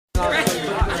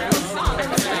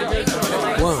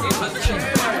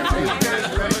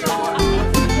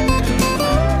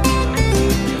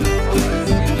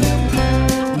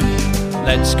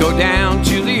Just go down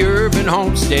to the Urban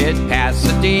Homestead,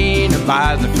 Pasadena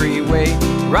by the freeway.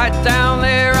 Right down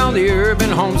there on the Urban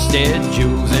Homestead,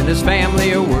 Jules and his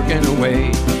family are working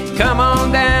away. Come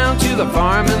on down to the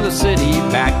farm in the city,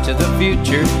 back to the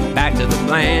future, back to the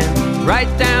plan. Right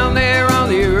down there on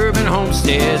the Urban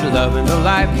Homestead, loving the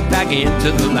life back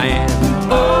into the land.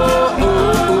 Oh,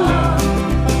 oh,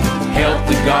 oh, help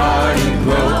the garden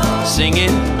grow. Singing,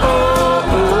 oh,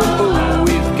 oh, oh,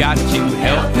 we've got to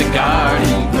help the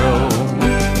garden grow.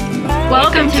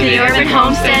 Welcome to the Urban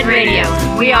Homestead Radio.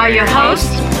 We are your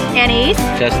hosts, Annie,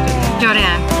 Justin, Jordan.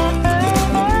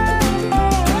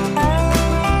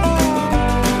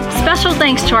 Special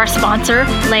thanks to our sponsor,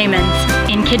 Lehman's,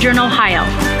 in Kidron, Ohio.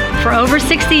 For over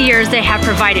 60 years, they have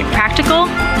provided practical,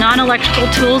 non-electrical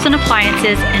tools and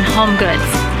appliances and home goods.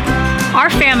 Our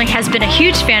family has been a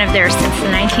huge fan of theirs since the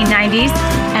 1990s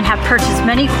and have purchased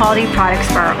many quality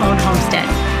products for our own homestead.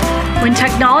 When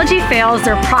technology fails,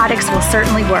 their products will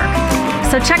certainly work.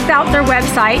 So check out their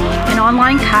website and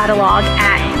online catalog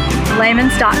at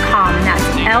lehmans.com, and that's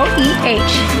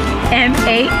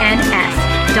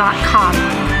LEHMANS.com.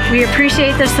 We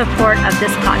appreciate the support of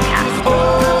this podcast.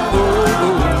 Oh, oh,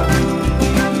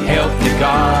 oh, help the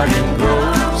garden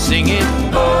grow. Singing,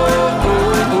 oh,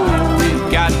 oh, oh, we've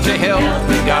got to help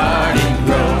the garden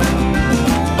grow.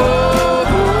 Oh, oh,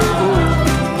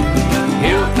 oh,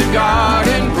 help the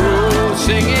garden grow.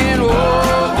 Singing, oh,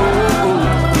 oh,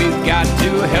 oh, we've got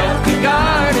to help the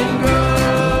garden grow.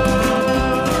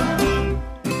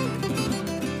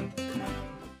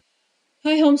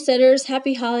 Hi, homesteaders.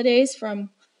 Happy holidays from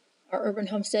our urban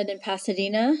homestead in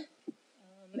Pasadena.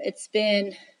 It's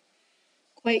been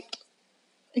quite,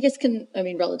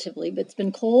 relatively, but it's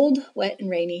been cold, wet,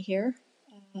 and rainy here.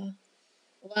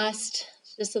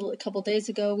 Just a couple days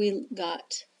ago, we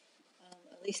got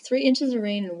at least 3 inches of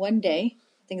rain in one day.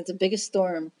 I think it's the biggest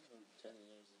storm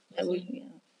that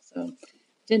so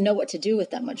didn't know what to do with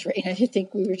that much rain. I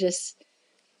think we were just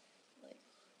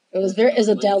it was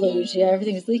a deluge. Yeah,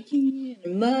 everything was leaking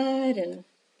and mud, and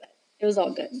it was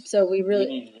all good. So we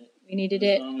needed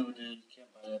it. We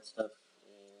can't buy that stuff,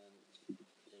 and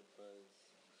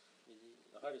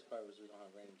the hardest part was we don't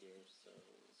have rain gear, so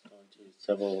it's going to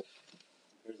several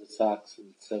pairs of socks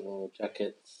and several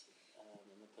jackets,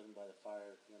 and then put them by the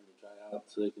fire for them to dry out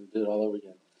so they can do it all over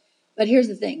again. But here's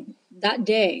the thing: that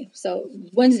day, so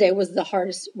Wednesday was the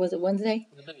hardest. Was it Wednesday?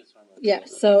 The biggest farm box. Yeah.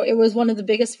 So it was one of the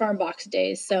biggest farm box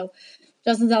days. So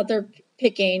Justin's out there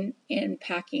picking and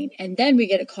packing, and then we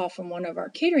get a call from one of our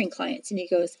catering clients, and he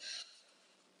goes,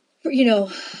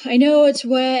 I know it's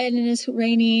wet and it's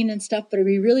raining and stuff, but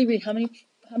we really how many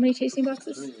tasting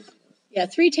boxes? Yeah,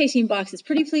 3 tasting boxes.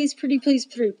 Pretty please,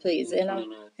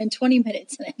 in 20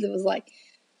 minutes. And it was like,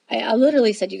 I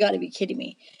literally said, you got to be kidding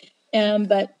me.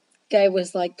 But guy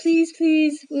was like, please,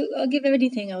 I'll give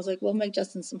anything. I was like, we'll make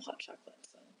Justin some hot chocolate.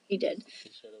 So he did. He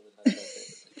showed up with hot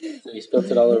chocolate. So he spilled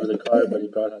it all over the car, but he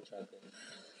brought hot chocolate.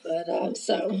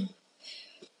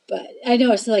 But I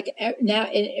know it's like now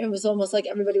it was almost like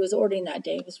everybody was ordering that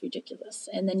day. It was ridiculous.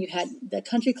 And then you had the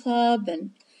country club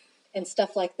and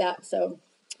stuff like that. So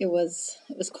it was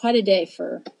quite a day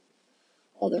for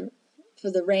the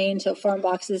rain. So farm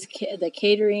boxes, the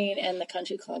catering, and the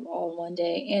country club all in one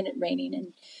day, and it raining.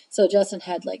 And so Justin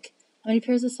had how many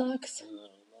pairs of socks?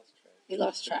 He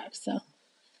lost track. So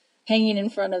hanging in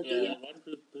front of the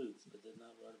waterproof boots, but did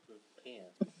not waterproof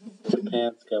pants. The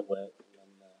pants got wet,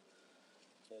 and then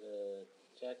had a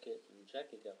jacket, and the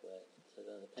jacket got wet, so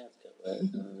then the pants got wet,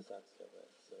 and then the socks got wet.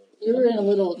 So you were in a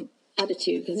little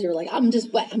attitude because you were like, I'm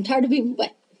just wet. I'm tired of being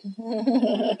wet.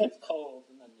 It's cold,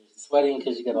 and then you're sweating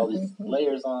because you got all these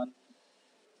layers on.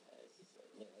 I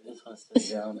just want to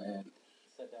sit down and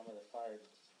sit down with a fire,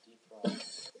 just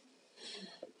defrost,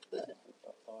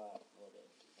 thaw out a little bit.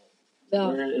 No.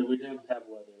 We didn't have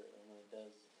weather, and when it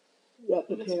does,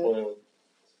 When it's spoiled.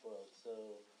 So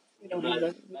we don't not, have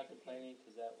it. not complaining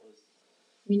because that was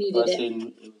We needed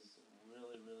blessing. It was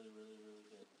really, really, really, really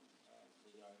good. The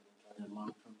yard got in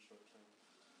long term, short term.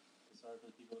 Sorry for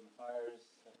the people in the fires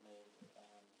that made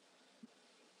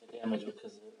the damage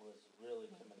because it was really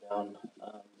coming down.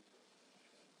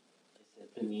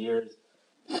 It's been years.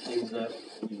 Things that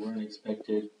we weren't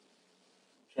expected.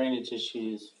 Drainage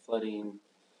issues, flooding,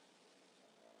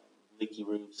 leaky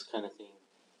roofs, kind of thing,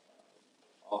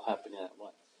 all happening at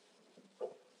once. So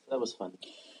that was fun.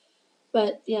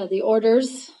 But yeah, the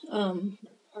orders are,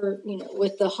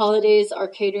 with the holidays, our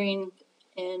catering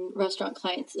and restaurant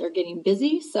clients are getting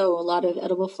busy. So a lot of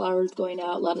edible flowers going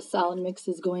out, a lot of salad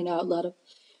mixes going out, a lot of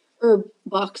herb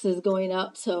boxes going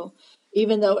out. So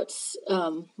even though it's,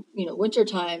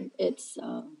 wintertime, it's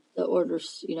the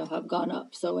orders, have gone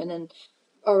up. So, and then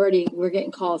we're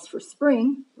getting calls for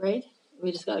spring, right?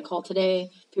 We just got a call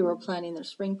today. People are planning their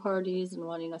spring parties and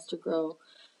wanting us to grow,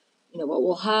 what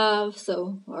we'll have.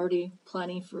 So already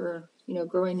planning for,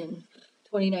 growing in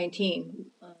 2019.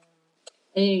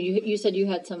 And you said you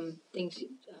had some things.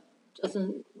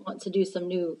 Justin wants to do some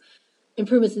new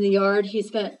improvements in the yard. He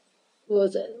spent,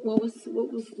 what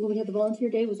we had the volunteer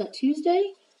day? Was that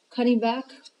Tuesday? Cutting back.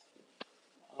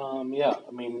 Yeah.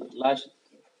 I mean, last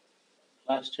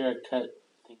year I cut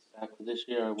things back, but this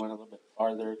year I went a little bit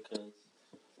farther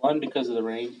because of the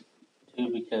rain, two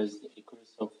because it grew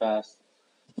so fast,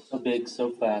 so big, so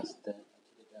fast that I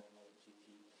took it down another 2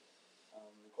 feet.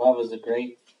 The guavas are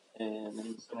great, and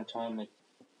in the summertime they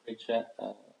great shade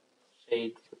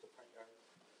for the front yard.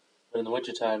 But in the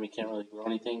wintertime you can't really grow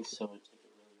anything, so I take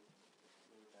it really,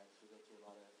 really back. So we go through a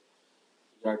lot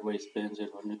of yard waste bins. We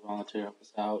have a new volunteer help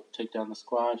us out. Take down the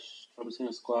squash,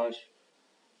 Thomasina squash.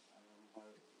 A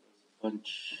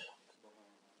bunch,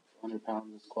 100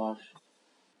 pounds of squash.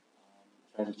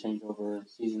 Trying to change over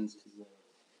seasons because the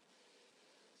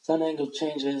sun angle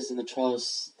changes and the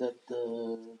trellis that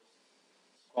the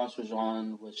squash was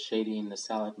on was shading the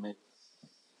salad mix.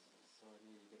 So I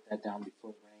needed to get that down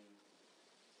before the rain.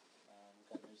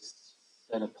 Got a nice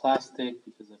set of plastic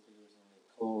because I figured it was going to get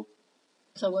cold.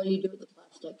 So what do you do with the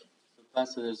plastic? So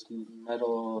plastic, there's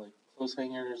metal like clothes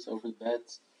hangers over the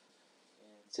beds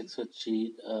and 6-foot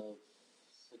sheet of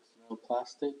 6 mil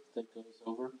plastic that goes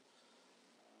over.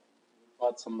 We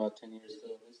bought some about 10 years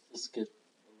ago. This gets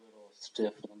a little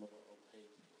stiff and a little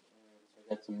opaque. So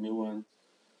I got some new ones,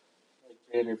 like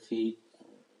 300 feet,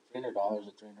 $300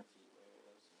 or 300 feet, whatever it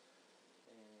was,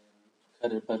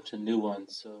 and cut a bunch of new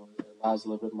ones so it allows a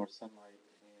little bit more sunlight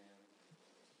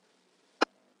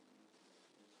and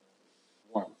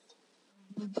warmth.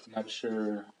 I'm not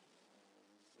sure.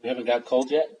 We haven't got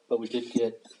cold yet, but we did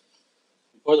get,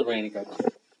 before the rain it got cold. But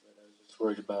I was just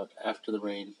worried about after the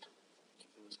rain,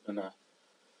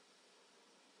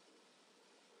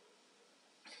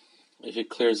 if it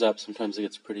clears up, sometimes it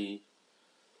gets pretty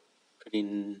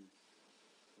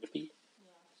nippy.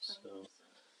 So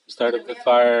we started the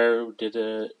fire, did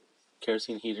a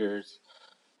kerosene heaters,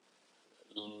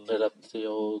 lit up the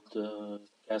old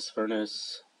gas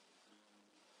furnace.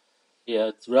 Yeah,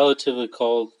 it's relatively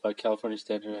cold by California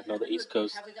standard. I know the East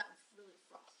Coast. Have we gotten really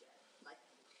frost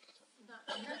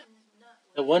yet?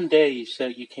 The one day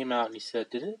you came out and you said,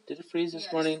 did it freeze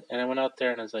this morning? And I went out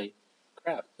there and I was like,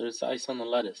 crap, there's ice on the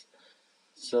lettuce.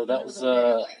 So that was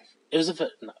it was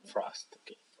not frost.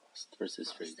 Okay, frost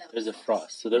versus freeze. There's a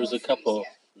frost. So there was a couple.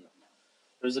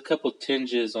 There was a couple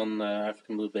tinges on the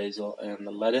African blue basil and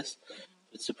the lettuce.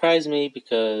 It surprised me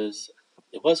because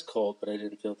it was cold, but I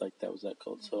didn't feel like that was that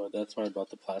cold. So that's why I bought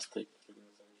the plastic.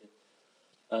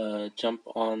 Jump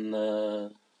on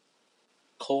the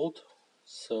cold.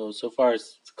 So far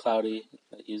it's cloudy.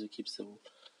 That usually keeps the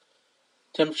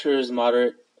temperatures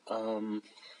moderate.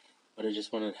 But I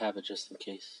just wanted to have it just in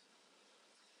case.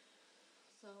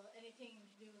 So anything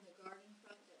new in the garden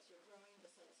front that you're growing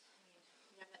besides,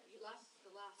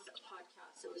 the last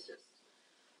podcast, it was just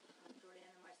Jordan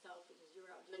and myself because you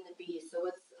were out doing the bees. So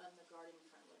what's on the garden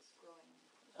front? What's growing?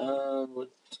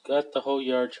 We got the whole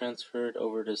yard transferred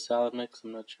over to salad mix.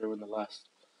 I'm not sure when the last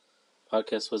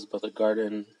podcast was about the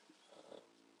garden.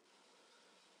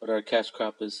 But our cash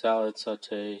crop is salad,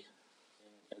 saute,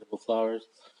 and edible flowers.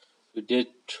 We did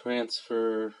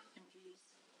transfer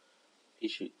pea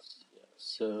shoots. Yeah.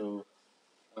 So,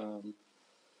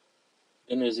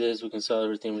 good news is we can sell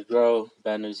everything we grow.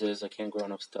 Bad news is I can't grow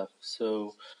enough stuff.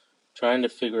 So, trying to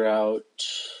figure out,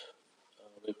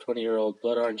 we have 20-year-old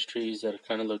blood orange trees that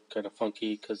kind of look kind of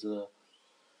funky because of the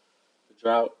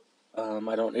drought.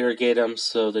 I don't irrigate them,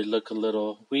 so they look a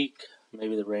little weak.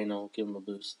 Maybe the rain will give them a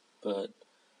boost, but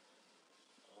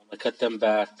I cut them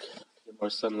back to get more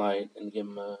sunlight and give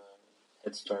them a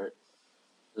head start.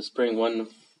 The spring, one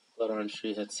blood orange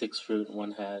tree had 6 fruit and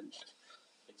one had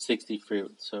 60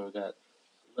 fruit, so we got a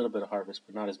little bit of harvest,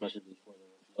 but not as much as before. They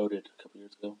were loaded a couple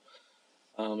years ago.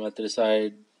 I had to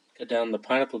decide, cut down the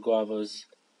pineapple guavas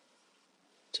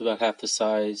to about half the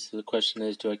size. So the question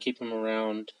is, do I keep them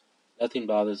around? Nothing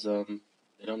bothers them.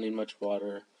 They don't need much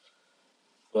water,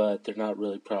 but they're not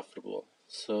really profitable.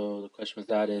 So the question with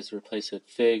that is, replace it with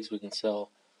figs. We can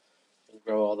sell and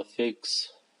grow all the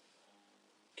figs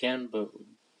but to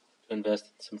invest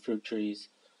in some fruit trees,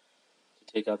 to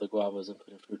take out the guavas and put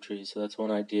in fruit trees. So that's one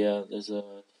idea. There's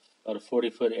about a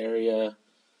 40-foot area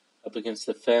up against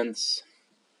the fence,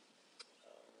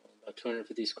 about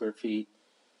 250 square feet.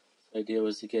 The idea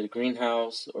was to get a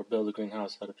greenhouse or build a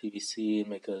greenhouse out of PVC and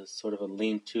make a sort of a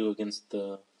lean-to against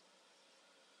the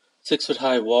 6-foot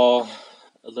high wall,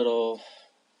 a little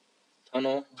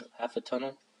tunnel, half a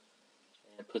tunnel,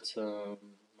 and put some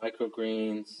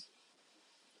microgreens.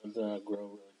 Something that grow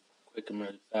really quick and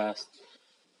really fast.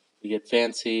 We get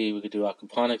fancy. We could do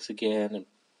aquaponics again and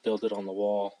build it on the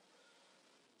wall.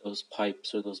 Those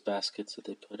pipes or those baskets that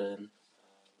they put in. If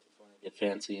you want to get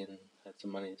fancy and have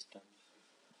some money to spend.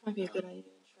 Might be a good idea.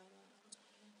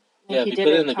 Yeah, if you put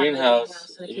it in the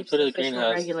greenhouse,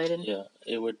 regulated. yeah,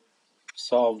 it would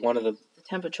solve one of the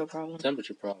temperature problem.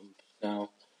 Now,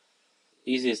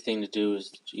 easiest thing to do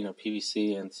is,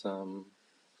 PVC and some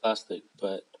plastic,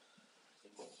 but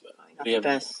Not the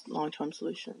best long-term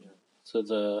solution.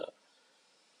 So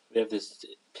we have this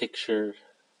picture.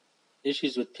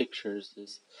 Issues with pictures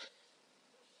is,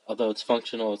 although it's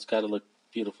functional, it's got to look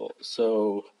beautiful.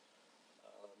 So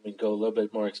we go a little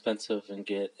bit more expensive and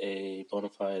get a bona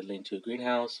fide lean-to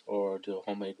greenhouse or do a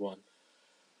homemade one.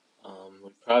 We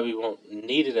probably won't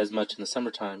need it as much in the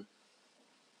summertime,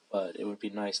 but it would be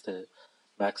nice to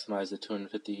maximize the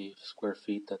 250 square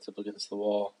feet that's up against the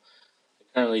wall.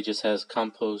 It currently just has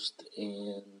compost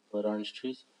and blood orange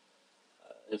trees.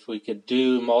 If we could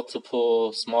do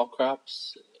multiple small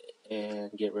crops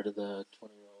and get rid of the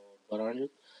 20-year-old blood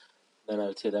oranges, then I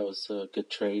would say that was a good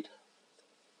trade.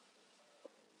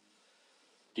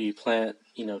 Do you plant,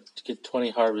 to get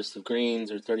 20 harvests of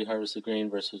greens or 30 harvests of green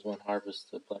versus one harvest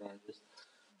of blood oranges?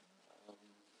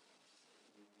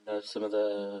 Some of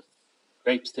the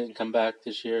grapes didn't come back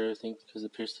this year, I think, because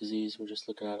of Pierce disease. We're just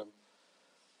looking at them.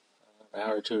 An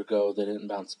hour or two ago, they didn't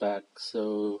bounce back.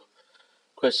 So,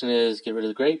 question is, get rid of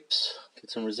the grapes, get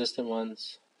some resistant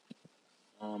ones.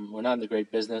 We're not in the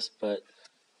grape business, but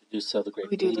we do sell the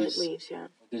grape leaves. We do like leaves, yeah.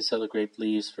 We do sell the grape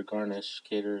leaves for garnish,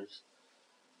 caters.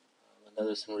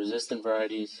 Some resistant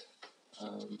varieties.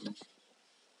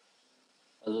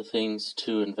 Other things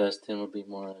to invest in would be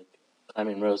more like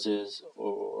climbing roses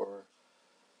or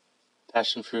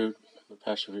passion fruit. The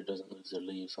passion fruit doesn't lose their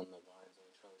leaves on the vines and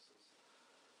the trellises.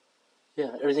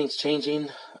 Yeah, everything's changing.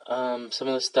 Some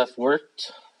of the stuff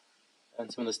worked,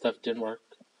 and some of the stuff didn't work.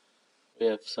 We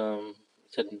have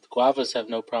guavas have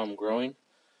no problem growing.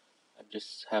 I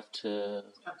just have to...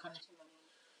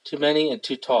 Too many and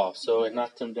too tall, so it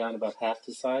knocked them down about half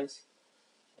the size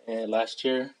last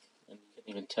year, and you couldn't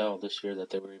even tell this year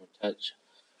that they were even touched.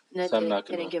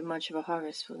 Didn't give much of a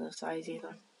harvest for the size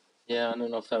either. Yeah, I don't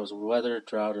know if that was weather,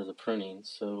 drought, or the pruning.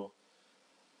 So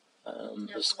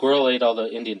the squirrel ate all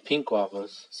the Indian pink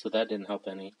guavas, so that didn't help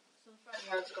any. So the front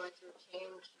yard's going through a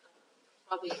change,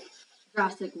 probably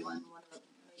drastic one of the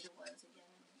major ones again.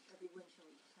 Every winter,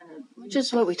 kind of. Which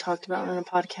is what we talked about in the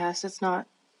podcast. It's not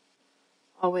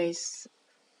always,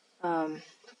 as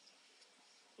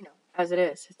it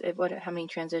is. How many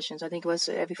transitions? I think it was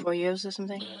every 4 years or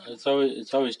something. Yeah, it's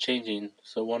always changing.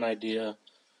 So one idea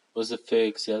was the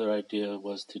figs. The other idea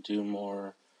was to do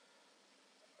more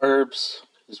herbs,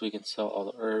 because we can sell all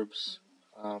the herbs.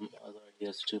 Other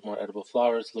ideas to do more edible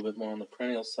flowers, a little bit more on the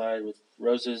perennial side with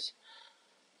roses,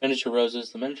 miniature roses.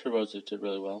 The miniature roses did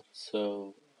really well.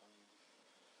 So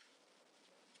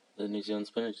the New Zealand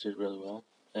spinach did really well.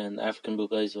 And African blue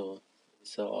basil, we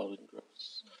sell all we can grow.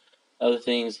 Other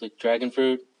things like dragon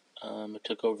fruit, it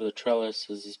took over the trellis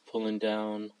as it's pulling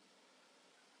down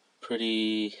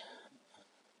pretty.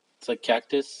 It's like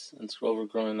cactus, and it's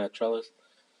overgrowing that trellis.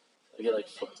 I get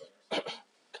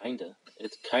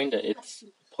it's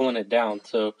pulling it down.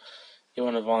 So you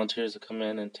want the volunteers to come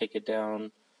in and take it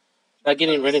down. Not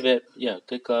getting rid of it, yeah,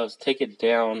 good gloves. Take it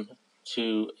down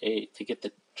to get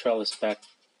the trellis back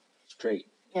straight.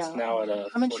 Yeah. It's now at a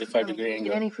 45-degree angle.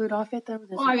 Get any fruit off it, though?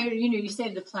 Well, you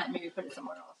saved the plant, maybe put it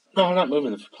somewhere else. No, I'm not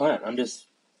moving the plant. I'm just,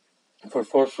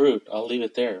 for fruit, I'll leave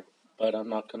it there. But I'm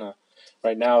not going to,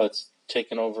 right now it's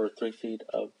taken over 3 feet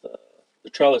of the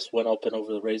trellis went open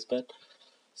over the raised bed.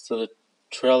 So the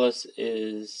trellis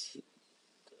is,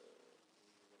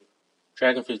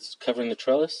 dragon fruit's covering the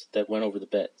trellis that went over the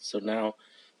bed. So now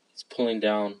it's pulling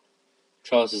down,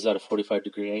 trellis is at a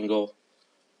 45-degree angle.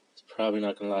 Probably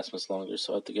not going to last much longer,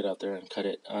 so I have to get out there and cut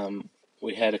it.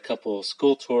 We had a couple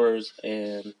school tours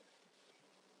in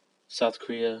South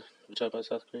Korea. We talked about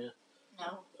South Korea?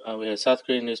 No. We had a South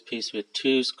Korean news piece. We had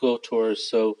 2 school tours,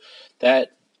 so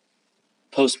that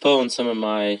postponed some of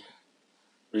my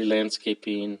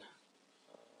re-landscaping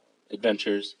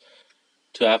adventures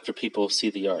to after people see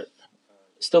the art.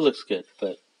 It still looks good,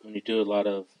 but when you do a lot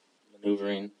of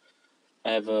maneuvering,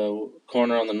 I have a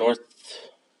corner on the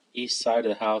northeast side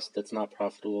of the house that's not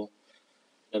profitable.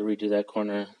 Got to redo that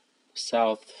corner.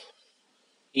 South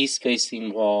east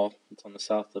facing wall, it's on the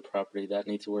south of the property, that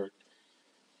needs work,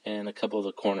 and a couple of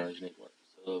the corners need work.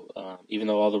 So even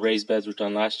though all the raised beds were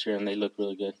done last year and they look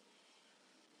really good,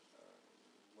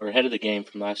 we're ahead of the game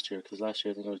from last year, because last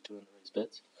year I think I was doing the raised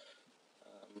beds.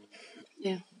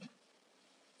 Yeah.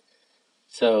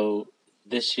 So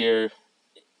this year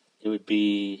it would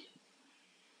be,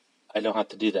 I don't have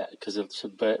to do that because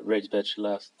raised bed should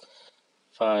last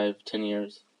 5-10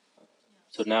 years.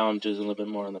 So now I'm doing a little bit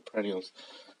more on the perennials.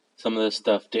 Some of this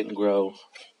stuff didn't grow.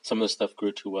 Some of the stuff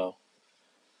grew too well.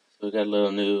 So we got a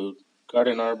little new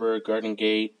garden arbor, garden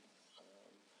gate.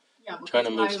 Yeah, Trying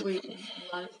to that's move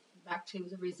why back to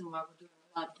the reason why we're doing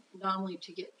a lot, not only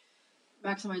to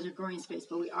maximize our growing space,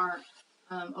 but we are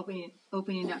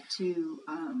opening up to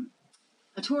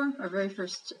a tour, our very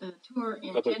first tour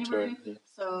in Public January. tour, yeah.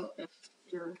 So if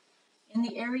you're in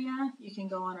the area, you can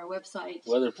go on our website.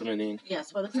 Weather permitting.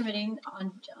 Yes, weather permitting.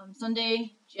 On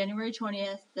Sunday, January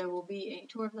 20th, there will be a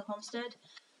tour of the homestead.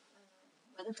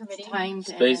 Weather permitting. Timed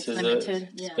Space and is limited.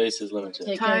 Space is limited.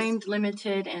 Take Timed,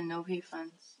 limited, and no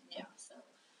refunds.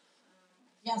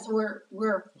 Yeah, so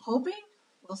we're hoping,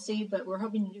 we'll see, but we're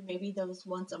hoping to do maybe those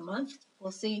once a month.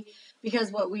 We'll see,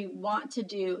 because what we want to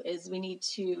do is we need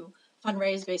to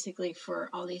fundraise basically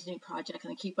for all these new projects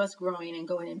and keep us growing and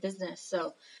going in business.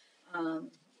 So,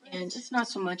 and It's not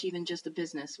so much even just the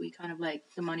business. We kind of like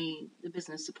the money, the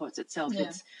business supports itself. Yeah.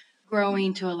 It's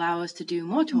growing to allow us to do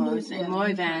more tours and more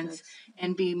new events projects.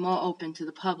 and be more open to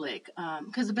the public.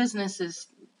 Because the business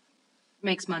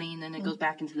makes money and then it goes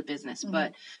back into the business.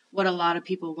 But what a lot of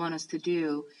people want us to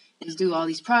do is do all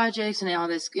these projects and all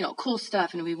this, cool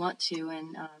stuff, and we want to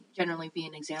and generally be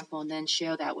an example and then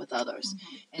share that with others.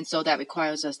 And so that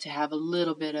requires us to have a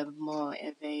little bit of more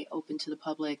of a open to the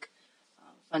public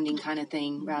funding kind of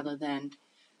thing rather than,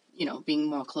 being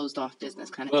more closed off business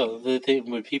kind of thing. Well, the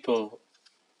thing when people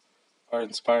are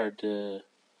inspired to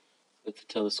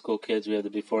tell the school kids, we have the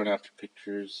before and after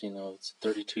pictures. It's a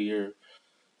 32-year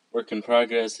work in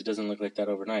progress. It doesn't look like that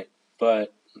overnight,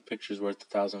 but a picture's worth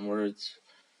 1,000 words.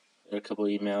 There are a couple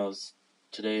emails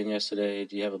today and yesterday.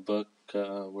 Do you have a book?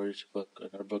 Where's your book?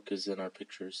 And our book is in our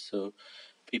pictures. So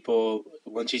people,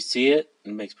 once you see it,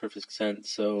 it makes perfect sense.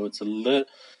 So it's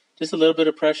just a little bit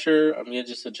of pressure. I'm going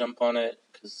to jump on it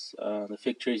because the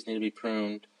fig trees need to be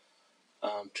pruned.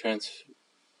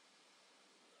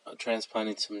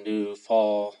 Transplanting some new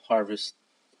fall harvest,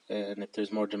 and if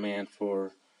there's more demand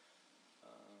for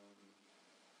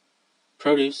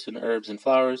produce and herbs and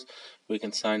flowers, we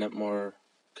can sign up more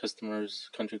customers,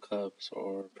 country clubs,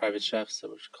 or private chefs that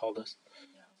was called us.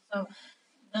 So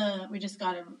we just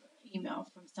got an email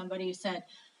from somebody who said,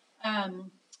 I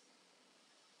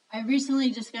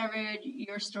recently discovered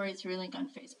your story through a link on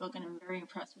Facebook, and I'm very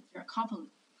impressed with your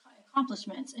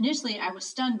accomplishments. Initially, I was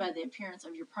stunned by the appearance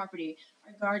of your property.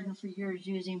 I gardened for years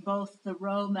using both the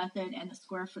row method and the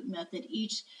square foot method,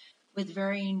 each with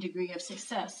varying degree of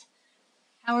success.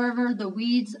 However, the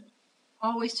weeds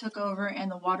always took over and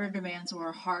the water demands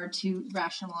were hard to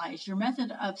rationalize. Your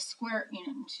method of square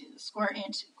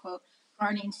inch quote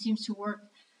gardening seems to work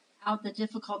out the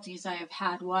difficulties I have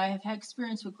had. While I have had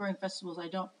experience with growing vegetables, I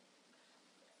don't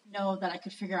know that I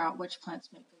could figure out which plants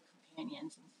make good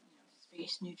companions and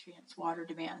space, nutrients, water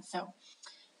demand. So,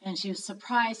 and she was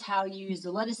surprised how you used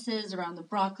the lettuces around the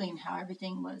broccoli and how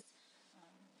everything was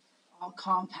all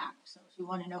compact. So she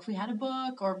wanted to know if we had a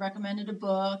book or recommended a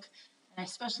book. And I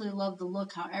especially love the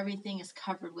look how everything is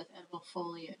covered with edible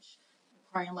foliage,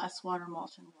 requiring less water,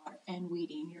 mulch, and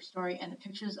weeding. Your story and the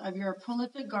pictures of your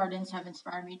prolific gardens have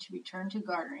inspired me to return to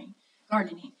gardening.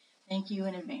 Thank you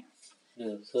in advance.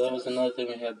 Yeah, so that was another thing.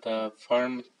 We had the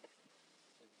farm.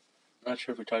 I'm not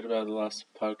sure if we talked about it in the last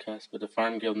podcast, but the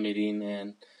farm guild meeting,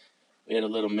 and we had a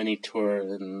little mini tour,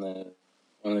 and one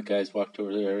of the guys walked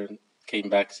over there and came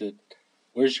back and said,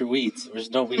 "Where's your weeds?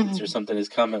 There's no weeds," or something. His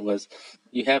comment was,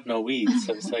 "You have no weeds."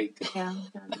 So it's like, Yeah.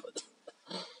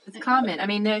 It's common. I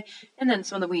mean, and then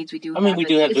some of the weeds we do. we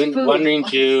do have wandering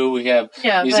Jew. We have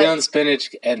New Zealand spinach,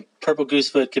 and purple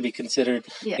goosefoot could be considered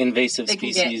invasive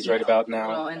species right about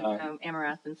now. And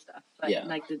amaranth and stuff, but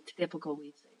like the typical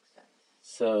weeds they expect.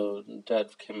 So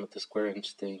Dad came with the square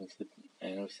inch thing,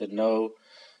 and we said no,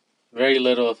 very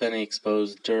little, if any,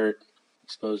 exposed dirt.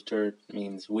 Exposed dirt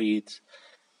means weeds.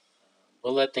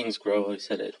 We'll let things grow. Like I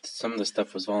said, some of the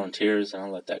stuff was volunteers, and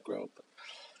I'll let that grow. But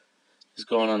just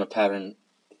going on a pattern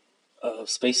of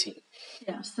spacing.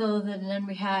 Yeah, so then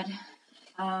we had,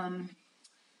 been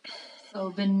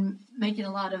making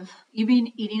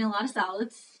eating a lot of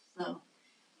salads. So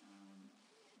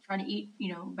trying to eat,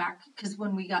 back, because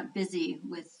when we got busy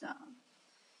with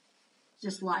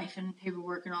just life and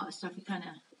paperwork and all that stuff, we kind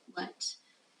of let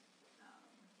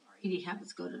our eating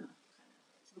habits go to the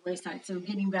wayside. So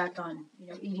getting back on,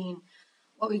 eating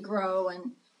what we grow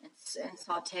and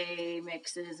saute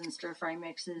mixes and stir fry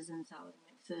mixes and salad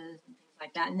mixes and things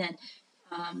like that. And then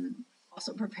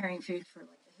also preparing food for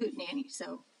like the Hoot Nanny.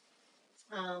 So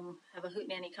have a Hoot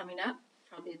Nanny coming up,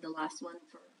 probably the last one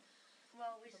for.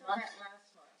 Well, we saw that last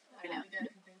month. I know.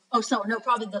 Oh, so no,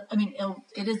 probably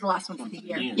it is the last one for the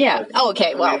year. Yeah. Oh,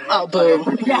 okay. Well, boo.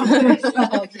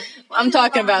 Yeah. I'm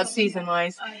talking about season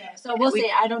wise. So we'll see.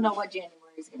 I don't know what January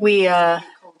is going to be. We It's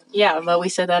cold. yeah, but we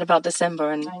said that about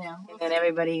December, and I know. then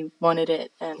everybody wanted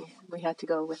it, and we had to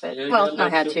go with it. Yeah, Well, yeah,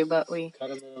 not had that's to, but we.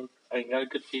 I got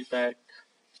good feedback,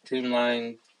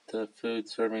 streamlined the food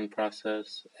serving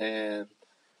process, and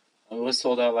it was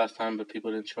sold out last time, but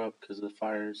people didn't show up because of the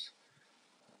fires.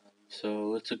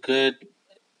 So it's got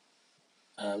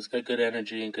good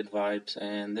energy and good vibes,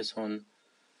 and this one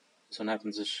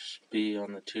happens to be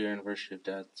on the 2-year anniversary of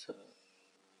Dad's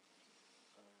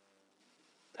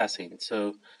passing.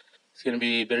 So it's going to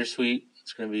be bittersweet.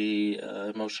 It's going to be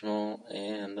emotional,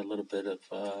 and a little bit of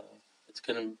it's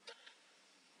going to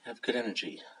have good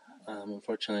energy.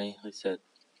 Unfortunately, like I said,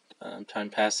 time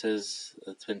passes.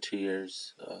 It's been 2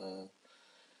 years.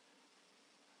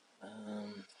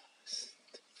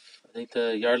 I think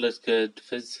the yard looks good.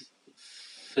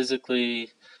 Physically,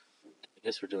 I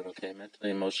guess we're doing okay.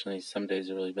 Mentally, emotionally, some days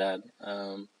are really bad.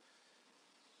 But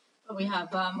we have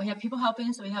people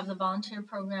helping, so we have the volunteer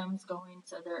programs going.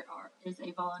 So there is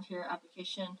a volunteer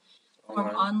application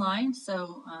form online.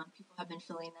 So people have been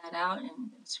filling that out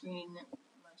and screening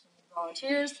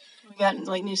volunteers. We got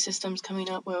like new systems coming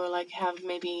up where we'll like have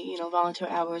maybe volunteer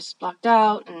hours blocked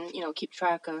out, and keep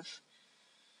track of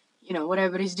what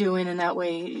everybody's doing, and that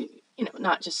way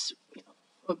not just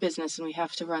we're business and we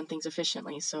have to run things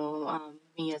efficiently. So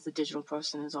me as a digital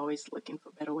person is always looking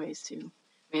for better ways to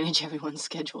manage everyone's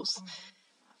schedules. Mm-hmm.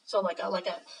 So like a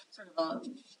sort of I don't know if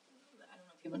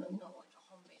you want to know, like a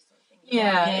home-based sort of thing.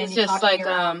 Yeah, it's just like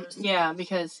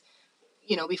because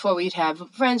before we'd have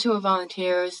friends who were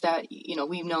volunteers that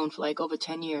we've known for like over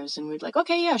 10 years, and we'd like,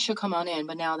 okay, yeah, she'll come on in.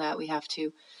 But now that we have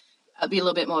to be a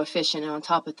little bit more efficient and on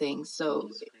top of things. So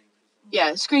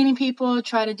yeah, screening people,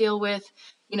 try to deal with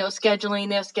scheduling,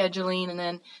 their scheduling, and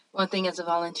then one thing as a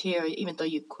volunteer, even though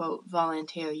you quote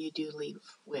volunteer, you do leave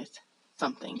with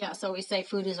something. Yeah, so we say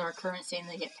food is our currency, and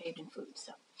they get paid in food.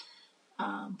 So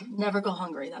never go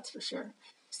hungry, that's for sure.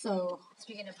 So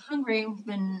speaking of hungry, we've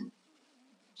been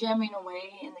jamming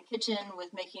away in the kitchen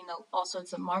with making all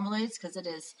sorts of marmalades because it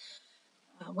is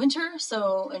winter.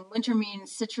 So, and winter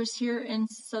means citrus here in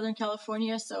Southern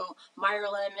California. So Meyer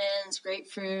lemons,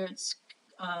 grapefruits,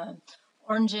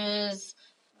 oranges,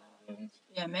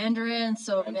 mandarins.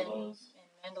 So mandalas.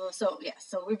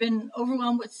 So we've been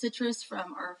overwhelmed with citrus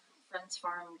from our friend's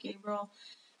farm, Gabriel.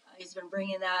 He's been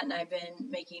bringing that, and I've been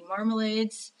making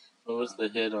marmalades. What was the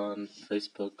hit on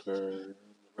Facebook or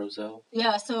Roselle?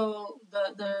 Yeah, so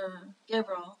the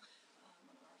Gabriel,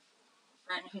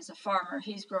 friend who's a farmer,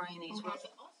 he's growing these. Okay. Also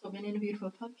been interviewed for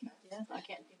a podcast. Yes, I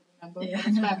can't think of the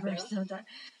number.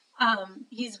 Yeah,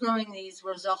 he's growing these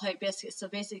Roselle hibiscus. So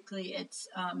basically, it's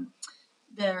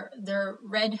they're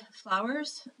red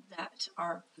flowers that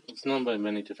are. It's known by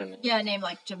many different names. Yeah, named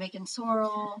like Jamaican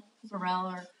sorrel, sorrel,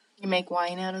 or. You make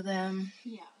wine out of them.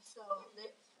 Yeah, so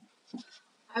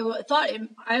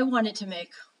I wanted to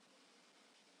make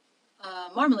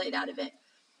marmalade out of it.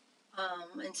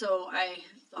 And so I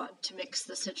thought to mix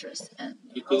the citrus and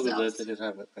you Googled it, they didn't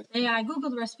have it, right? Yeah, I Googled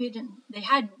the recipe, they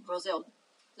had Roselle.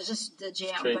 It's just the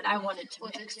jam, Straight. but I wanted to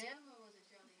mix. Was it jam or was it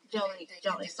jelly?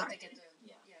 Jelly, sorry.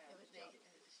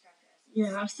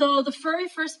 Yeah, so the very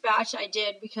first batch I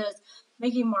did, because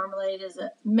making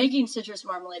citrus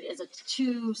marmalade is a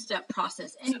 2-step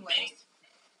process anyway.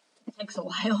 It takes a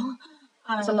while.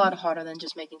 It's a lot harder than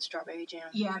just making strawberry jam.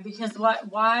 Yeah, because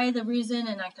why the reason,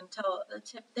 and I can tell the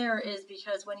tip there, is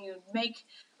because when you make,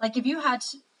 like if you had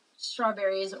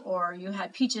strawberries or you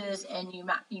had peaches and you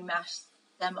mashed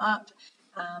them up,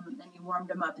 and you warmed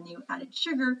them up and you added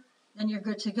sugar, then you're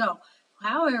good to go.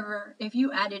 However, if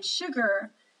you added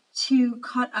sugar to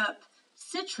cut up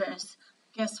citrus,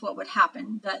 guess what would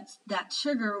happen? That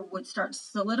sugar would start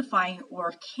solidifying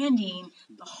or candying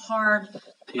the hard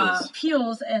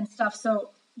peels and stuff.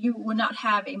 So you would not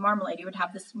have a marmalade. You would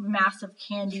have this massive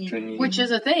candy. Stringy. Which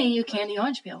is a thing. You candy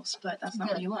orange peels, but that's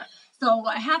not what you want. So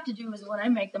what I have to do is when I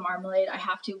make the marmalade, I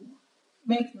have to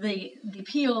make the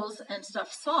peels and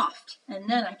stuff soft, and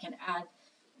then I can add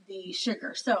the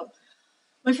sugar. So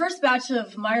my first batch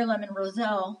of Meyer Lemon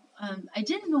Roselle, I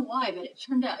didn't know why, but it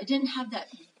turned out it didn't have that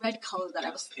red color that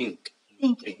I was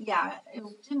thinking. Yeah, it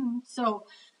didn't. So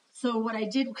what I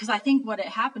did, because I think what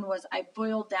happened was I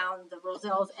boiled down the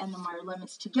Roselles and the Meyer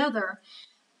Lemons together,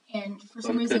 and for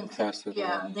some reason, faster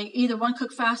they either one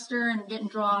cooked faster and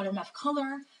didn't draw out enough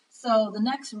color. So the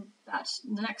next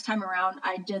time around,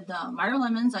 I did the Meyer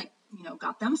lemons. I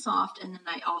got them soft, and then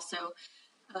I also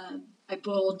I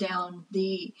boiled down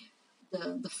the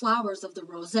flowers of the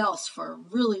roselles for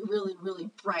really, really, really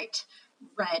bright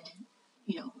red.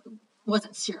 It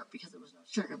wasn't syrup because there was no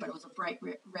sugar, but it was a bright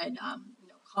red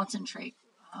concentrate.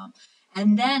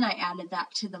 And then I added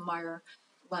that to the Meyer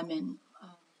lemon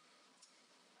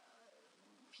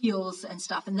peels and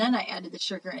stuff, and then I added the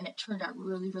sugar, and it turned out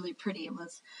really, really pretty. It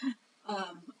was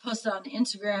posted on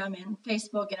Instagram and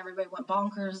Facebook, and everybody went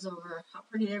bonkers over how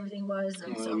pretty everything was.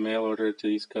 And so mail order to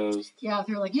East Coast. Yeah, if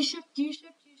you're like, do you ship?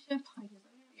 I was like,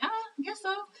 yeah, I guess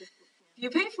so. If you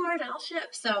pay for it, I'll ship.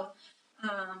 So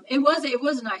it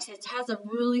was nice. It has a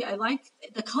really, I like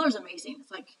the color's amazing. It's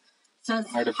like, it says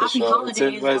artificial.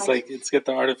 Happy Holidays. It's got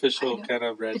the artificial kind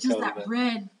of red. It's just color that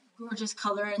red, gorgeous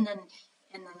color, and then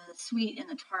the sweet and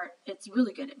the tart. It's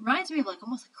really good. It reminds me of like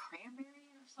almost a cranberry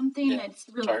or something. Yeah, it's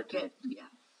really tart. good. Yeah.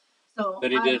 So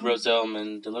then you did Roselle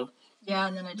Mandelo. Yeah,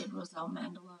 and then I did Roselle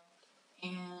Mandelo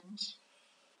and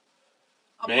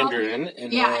Mandarin,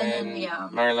 and then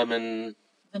Meyer lemon,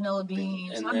 vanilla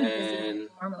beans, and I'm then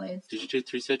marmalades. Did you do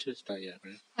 3 citrus? Not yet,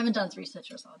 right? I haven't done 3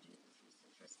 citrus. I'll do 3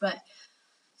 citrus, but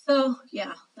so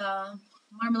yeah,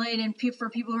 marmalade. And for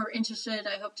people who are interested,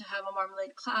 I hope to have a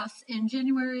marmalade class in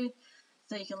January,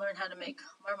 so you can learn how to make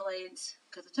marmalades.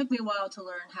 Because it took me a while to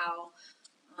learn how,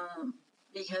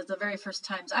 because the very first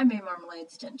times I made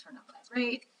marmalades didn't turn out that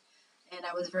great, and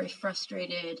I was very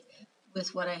frustrated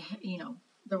with what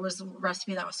there was a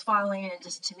recipe that was following, and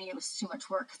just to me it was too much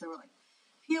work. Because they were like,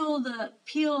 peel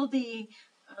the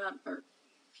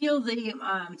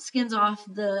skins off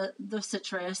the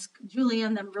citrus,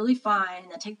 julienne them really fine,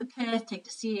 then take the pith, take the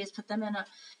seeds, put them in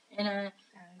a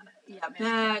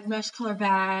bag, mesh color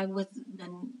bag,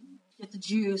 then get the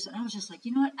juice. And I was just like,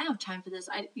 you know what, I don't have time for this.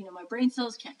 My brain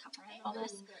cells can't comprehend all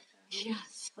this. Yeah,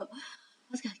 so I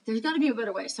was like, there's got to be a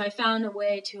better way. So I found a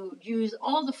way to use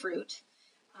all the fruit,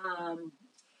 and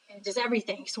just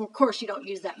everything. So of course you don't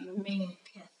use that main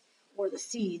pith or the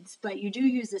seeds, but you do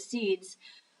use the seeds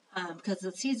because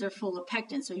the seeds are full of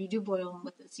pectin. So you do boil them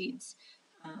with the seeds,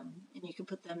 and you can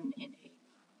put them in a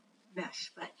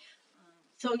mesh. But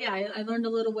so yeah, I learned a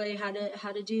little way how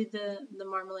to do the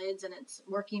marmalades, and it's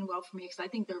working well for me because I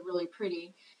think they're really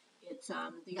pretty. It's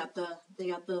they got the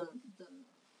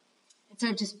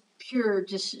instead of just pure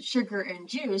sugar and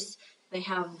juice, they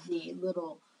have the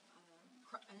little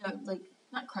like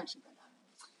not crunchy,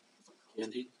 but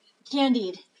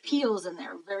candied peels in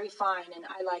there, very fine, and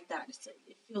I like that.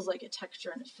 It feels like a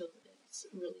texture, and it's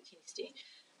really tasty.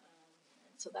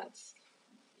 And so that's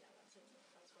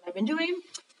what I've been doing.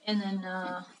 And then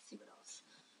let's see what else.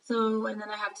 So and then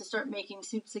I have to start making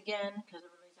soups again because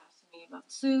everybody's asking me about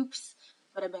soups.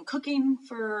 But I've been cooking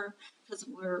because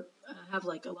we're have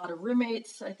like a lot of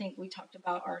roommates. I think we talked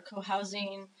about our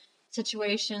co-housing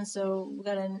situation. So we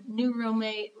got a new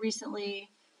roommate recently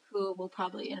who we'll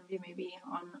probably interview maybe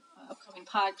on an upcoming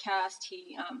podcast.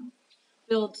 He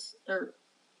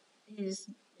he's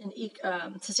in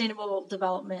sustainable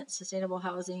development, sustainable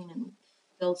housing, and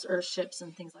builds earthships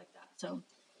and things like that. So,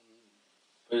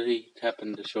 but he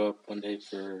happened to show up one day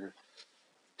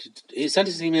he sent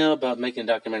us an email about making a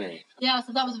documentary. Yeah,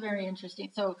 so that was very interesting.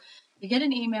 So you get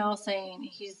an email saying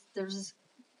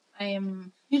I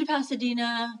am new to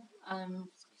Pasadena,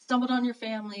 stumbled on your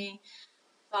family,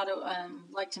 thought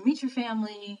like to meet your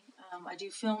family. I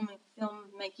do film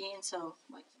making, so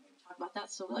like to maybe talk about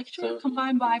that. So like, sure, come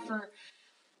by for.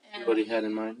 And, what he had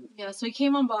in mind? Yeah, so he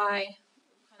came on by,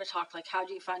 kind of talked like, how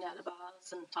do you find out about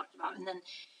us, and talked about, and then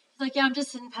he's like, yeah, I'm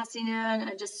just in Pasadena, and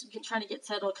I'm just trying to get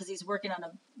settled because he's working on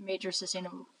a major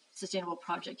sustainable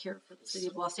project here for the city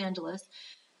of Los Angeles.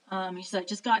 He said, I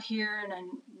just got here and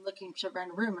I'm looking to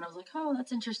rent a room. And I was like, oh,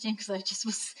 that's interesting because I just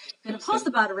was going to post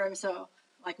about a room. So,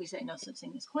 like we say, no such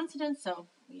thing as coincidence. So,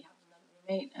 we have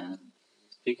another roommate.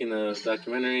 Speaking of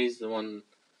documentaries, the one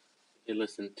you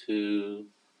listened to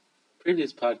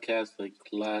previous podcast, like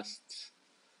last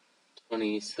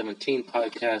 2017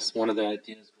 podcast, one of the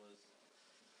ideas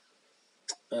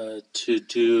was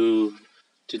to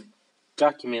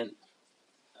document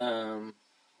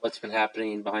what's been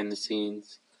happening behind the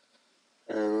scenes,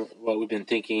 or what we've been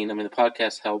thinking. I mean, the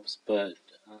podcast helps, but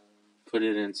put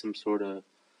it in some sort of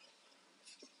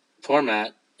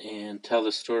format and tell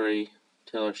our story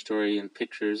in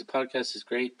pictures. The podcast is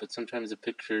great, but sometimes a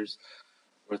picture's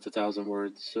worth 1,000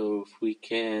 words. So if we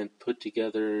can put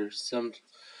together some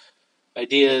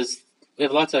ideas, we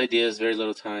have lots of ideas, very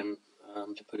little time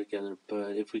to put together,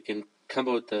 but if we can come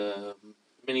up with a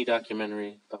mini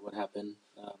documentary about what happened,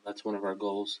 that's one of our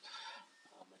goals.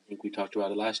 think we talked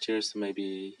about it last year, so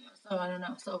maybe So I don't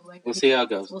know. So like, we'll see how it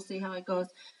goes. we'll see how it goes.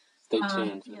 Stay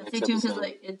tuned. For the Yeah, next stay tuned because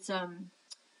episode. it's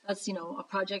that's a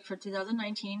project for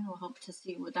 2019. We'll hope to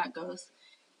see where that goes.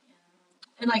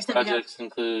 And like I said, Projects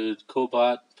include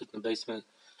Cobot, put in the basement,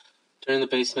 turning the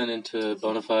basement into a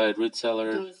bona fide root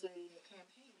cellar. There was a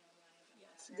campaign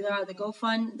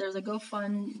online. there's a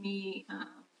GoFundMe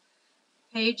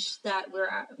page that we're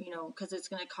at, because it's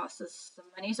going to cost us some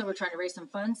money, so we're trying to raise some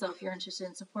funds. So if you're interested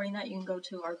in supporting that, you can go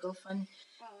to our GoFundMe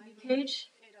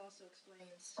page. It also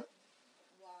explains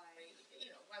why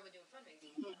we're doing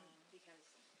fundraising, because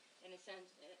in a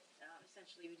sense,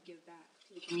 essentially we give back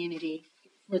to the community.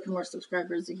 With more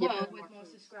subscribers, you give them With more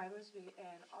subscribers,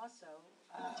 and also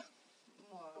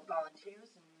more volunteers,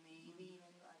 and maybe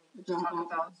even talk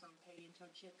about some paid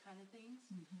internship kind of things.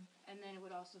 And then it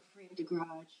would also free up the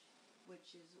garage,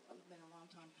 which has been a long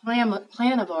time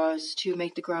plan of ours to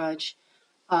make the garage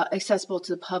accessible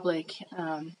to the public,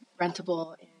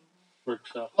 rentable,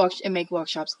 and make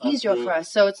workshops easier for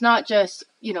us. So it's not just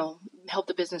help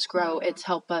the business grow; it's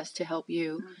help us to help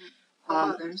you.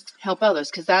 Help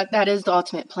others, because that is the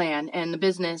ultimate plan. And the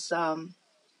business, the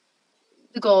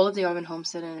goal of the Urban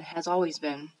Homestead, and it has always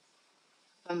been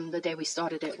from the day we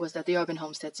started it, was that the Urban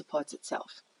Homestead supports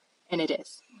itself, and it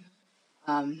is.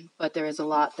 But there is a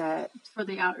lot that for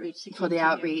the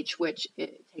outreach, which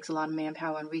it takes a lot of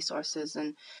manpower and resources,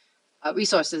 and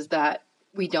resources that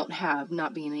we don't have,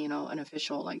 not being an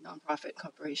official nonprofit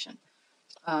corporation.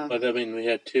 But I mean, we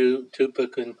had two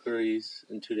book inquiries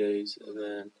in 2 days, and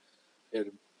then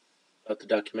about the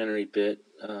documentary bit,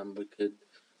 we could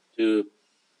do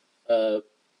a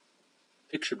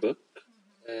picture book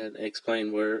and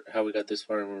explain how we got this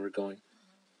far and where we're going.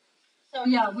 So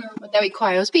yeah, but that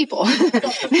requires people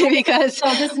because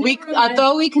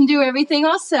although we can do everything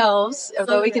ourselves,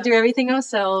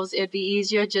 it'd be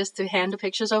easier just to hand the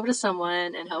pictures over to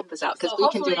someone and help us out, because we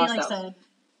can do it ourselves. Like I said,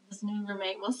 this new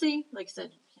roommate, we'll see. Like I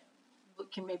said,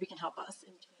 can help us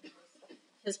in between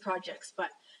his projects, but.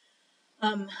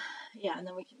 Yeah, and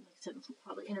then we can, like I said,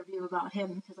 probably interview about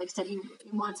him, because, like I said, he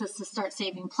wants us to start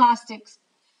saving plastics,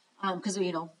 because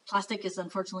plastic is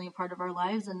unfortunately a part of our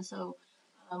lives, and so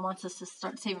wants us to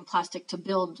start saving plastic to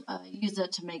use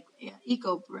it to make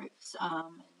eco bricks,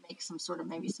 and make some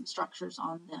structures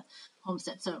on the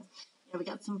homestead. So yeah, we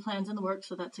got some plans in the works,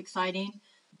 so that's exciting.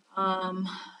 So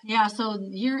the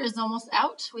year is almost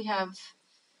out. We have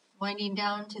winding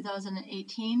down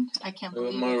 2018. I can't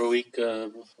believe it.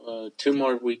 2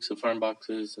 more weeks of farm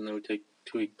boxes, and then we take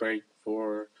 2-week break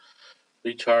for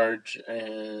recharge,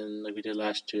 and like we did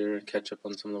last year, and catch up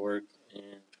on some of the work and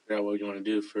figure out what you want to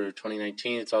do for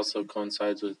 2019. It also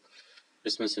coincides with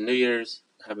Christmas and New Year's.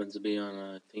 It happens to be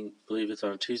on believe it's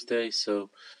on a Tuesday, so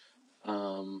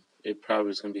it probably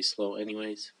is going to be slow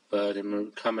anyways. But in a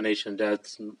combination of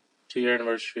Dad's 2-year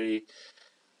anniversary,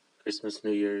 Christmas, New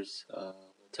Year's,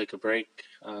 take a break.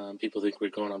 People think we're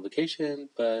going on vacation,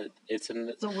 but it's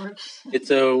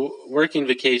a working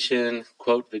vacation,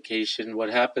 quote vacation. What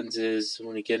happens is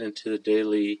when you get into the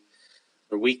daily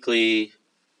or weekly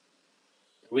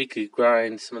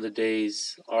grind, some of the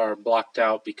days are blocked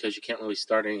out because you can't really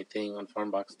start anything on Farm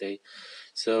Box Day.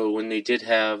 So when they did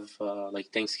have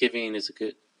Thanksgiving is a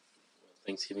good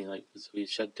Thanksgiving, we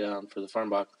shut down for the Farm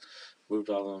Box, moved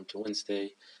all of them to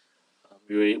Wednesday.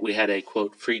 We had a,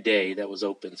 quote, free day that was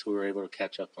open, so we were able to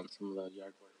catch up on some of the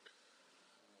yard work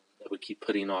that we keep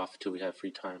putting off till we have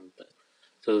free time.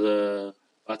 So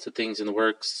lots of things in the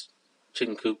works: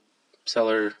 chicken coop,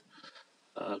 cellar,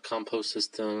 compost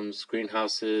systems,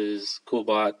 greenhouses, cool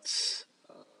bots,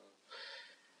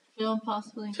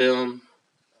 film,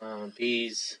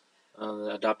 bees,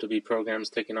 the Adopt a Bee program's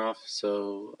taking off,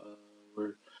 so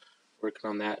we're working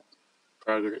on that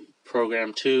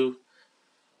program too.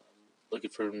 Looking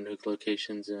for new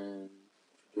locations and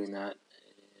doing that.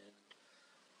 And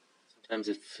sometimes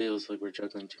it feels like we're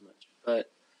juggling too much.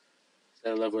 But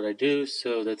I love what I do,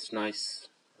 so that's nice.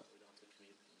 We don't have to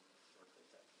commute and work like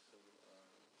that.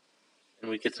 So, and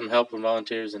we get some help from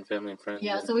volunteers and family and friends.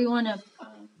 Yeah, so we want to,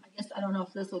 I guess, I don't know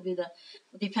if this will be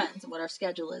it depends on what our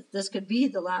schedule is. This could be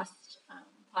the last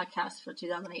podcast for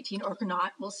 2018 or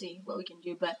not. We'll see what we can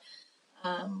do. But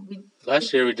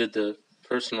last year we did the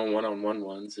personal one-on-one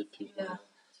ones. If you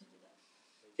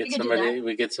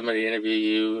we get somebody to interview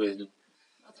you, and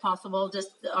that's possible.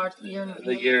 Just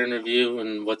the year interview,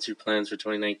 and what's your plans for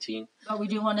 2019? But we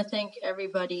do want to thank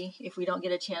everybody. If we don't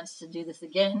get a chance to do this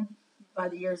again by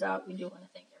the year's out, we do want to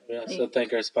thank everybody. We also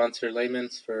thank our sponsor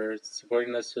Layman's for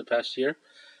supporting us the past year.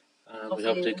 We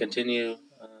hope to continue.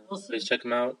 Please check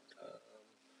them out.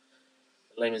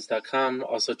 Laymans.com.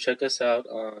 Also check us out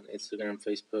on Instagram,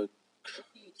 Facebook,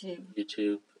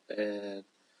 YouTube,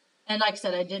 and like I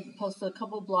said, I did post a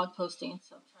couple blog postings,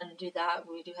 so I'm trying to do that.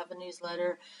 We do have a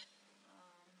newsletter.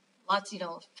 Lots,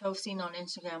 posting on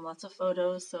Instagram, lots of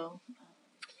photos, so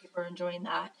people are enjoying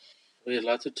that. we had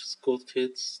lots of school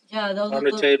kids Yeah, those on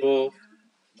the table,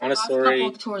 the last Montessori,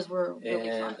 couple of tours were really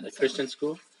and fun. a Christian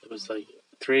school. It was like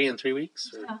 3 in 3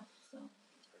 weeks, or Yeah, so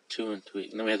 2 in 2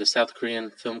 weeks. And then we had the South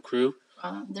Korean film crew.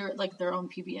 they're like their own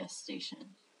PBS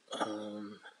station.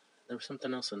 There was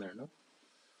something else in there, no?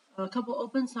 A couple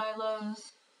open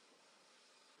silos.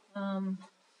 I don't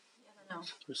know.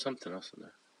 There was something else in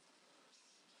there.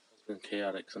 It's been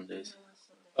chaotic some days.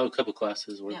 Oh, a couple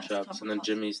classes, workshops, couple and then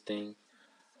classes. Jimmy's thing.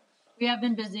 We have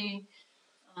been busy.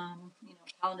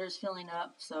 Calendars filling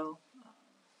up, so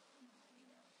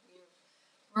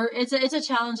it's a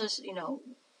challenge,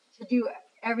 to do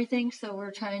everything. So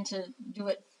we're trying to do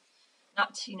it,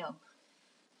 not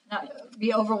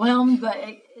be overwhelmed, but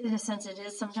in a sense, it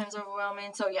is sometimes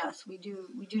overwhelming. So yes, we do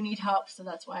need help. So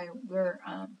that's why we're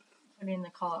putting the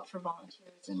call out for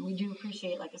volunteers, and we do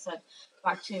appreciate, like I said,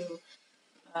 back to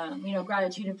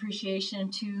gratitude, appreciation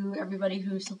to everybody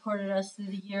who supported us through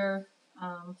the year.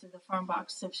 Through the Farm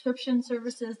Box subscription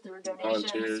services, through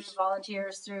donations, through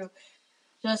volunteers, through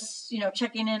just,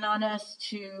 checking in on us,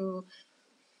 to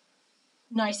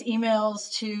nice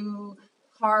emails, to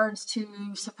cards,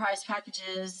 to surprise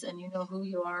packages, and you know who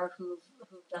you are, who've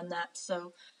done that.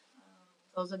 So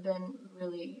those have been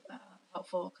really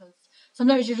helpful, because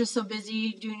sometimes you're just so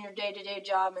busy doing your day-to-day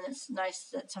job, and it's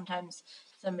nice that sometimes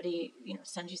somebody,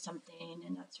 sends you something,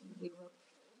 and that's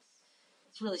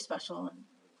it's really special, and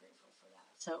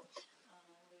so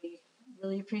we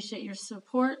really appreciate your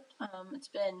support. It's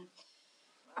been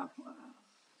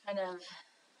kind of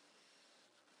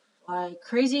like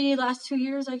crazy last 2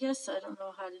 years, I guess. I don't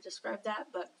know how to describe that,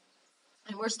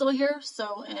 and we're still here.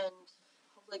 So, and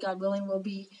hopefully, God willing, we'll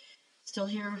be still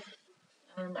here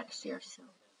next year. So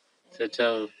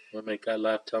We'll make God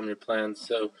laugh, tell them your plans.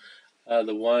 So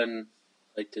the one,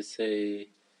 I'd like to say,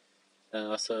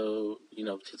 also,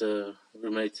 to the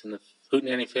roommates in the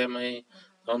Hootenanny family,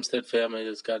 Homestead family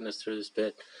that's gotten us through this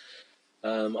bit.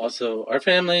 Also, our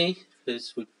family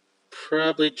we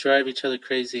probably drive each other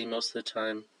crazy most of the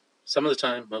time. Some of the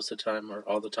time, most of the time, or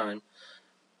all the time.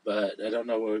 But I don't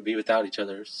know where we'd be without each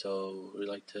other, so we'd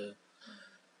like to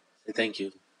say thank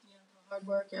you. Yeah, hard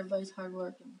work, everybody's hard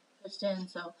work and pitched in,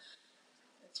 so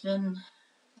it's been,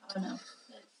 I don't know.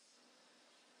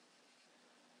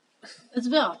 It's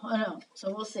Bill, I know.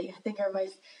 So we'll see. I think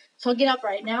everybody's, so I'll get up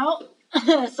right now.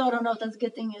 So I don't know if that's a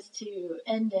good thing is to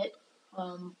end it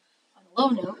on a low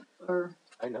note or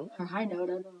I know. Or high note,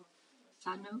 I don't know,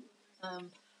 sad note.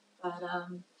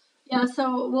 Yeah,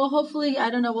 so we'll hopefully, I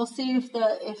don't know, we'll see if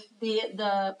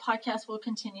the podcast will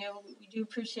continue. We do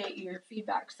appreciate your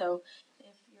feedback. So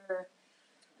if you're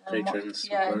Patron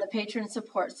support. Yeah, and the patron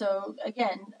support. So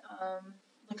again,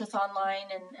 look us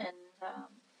online and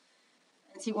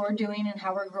see what we're doing and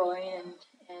how we're growing,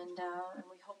 and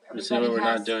we hope everybody see what we're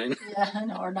not doing. Yeah,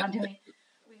 no, we're not doing.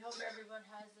 We hope everyone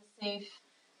has a safe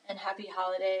and happy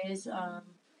holidays.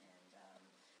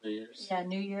 New Year's. Yeah,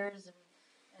 New Year's,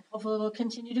 and hopefully we'll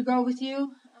continue to grow with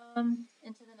you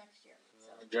into the next year.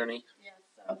 So, Journey. yeah.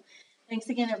 So, thanks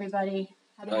again, everybody.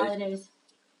 Happy Bye. holidays.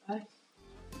 Bye.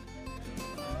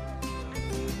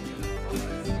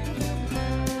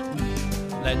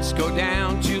 Let's go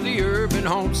down to the urban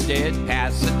homestead,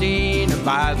 Pasadena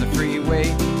by the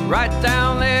freeway. Right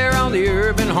down there on the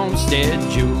urban homestead,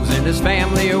 Jules and his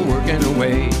family are working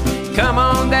away. Come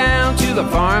on down to the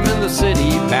farm in the city,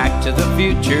 back to the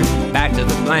future, back to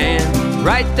the plan.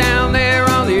 Right down there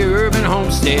on the urban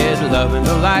homestead, loving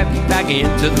the life back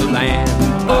into the land.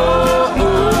 Oh,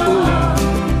 oh,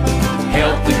 oh,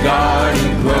 help the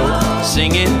garden grow.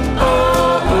 Singing,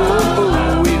 oh, oh,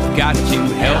 oh, we've got to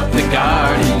help the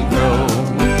garden grow.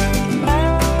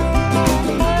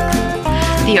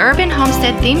 The Urban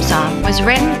Homestead theme song was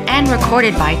written and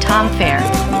recorded by Tom Fair.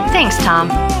 Thanks, Tom.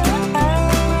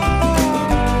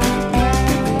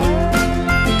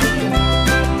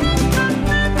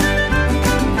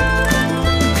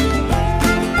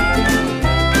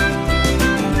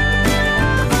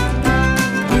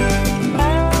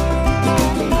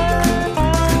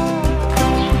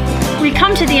 We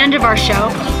come to the end of our show.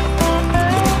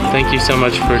 Thank you so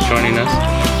much for joining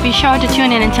us. Be sure to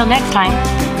tune in until next time.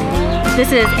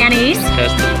 This is Annie East,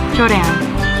 Justin. Jordan.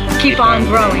 Keep on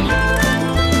growing.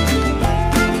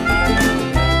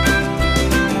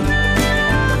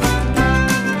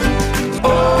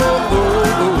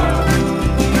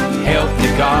 Help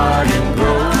the garden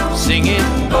grow. Singing,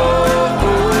 oh, oh,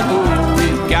 oh,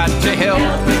 we've got to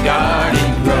help the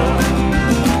garden grow.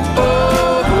 Oh,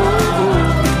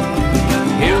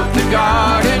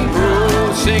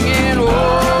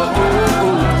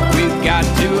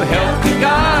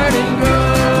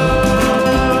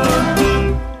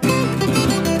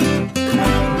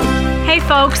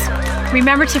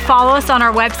 Remember to follow us on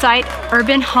our website,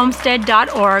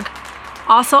 urbanhomestead.org,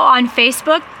 also on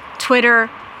Facebook, Twitter,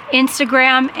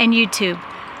 Instagram, and YouTube.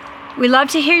 We love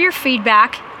to hear your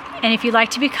feedback, and if you'd like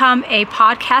to become a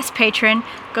podcast patron,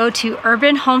 go to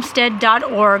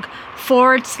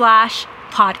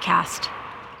urbanhomestead.org/podcast.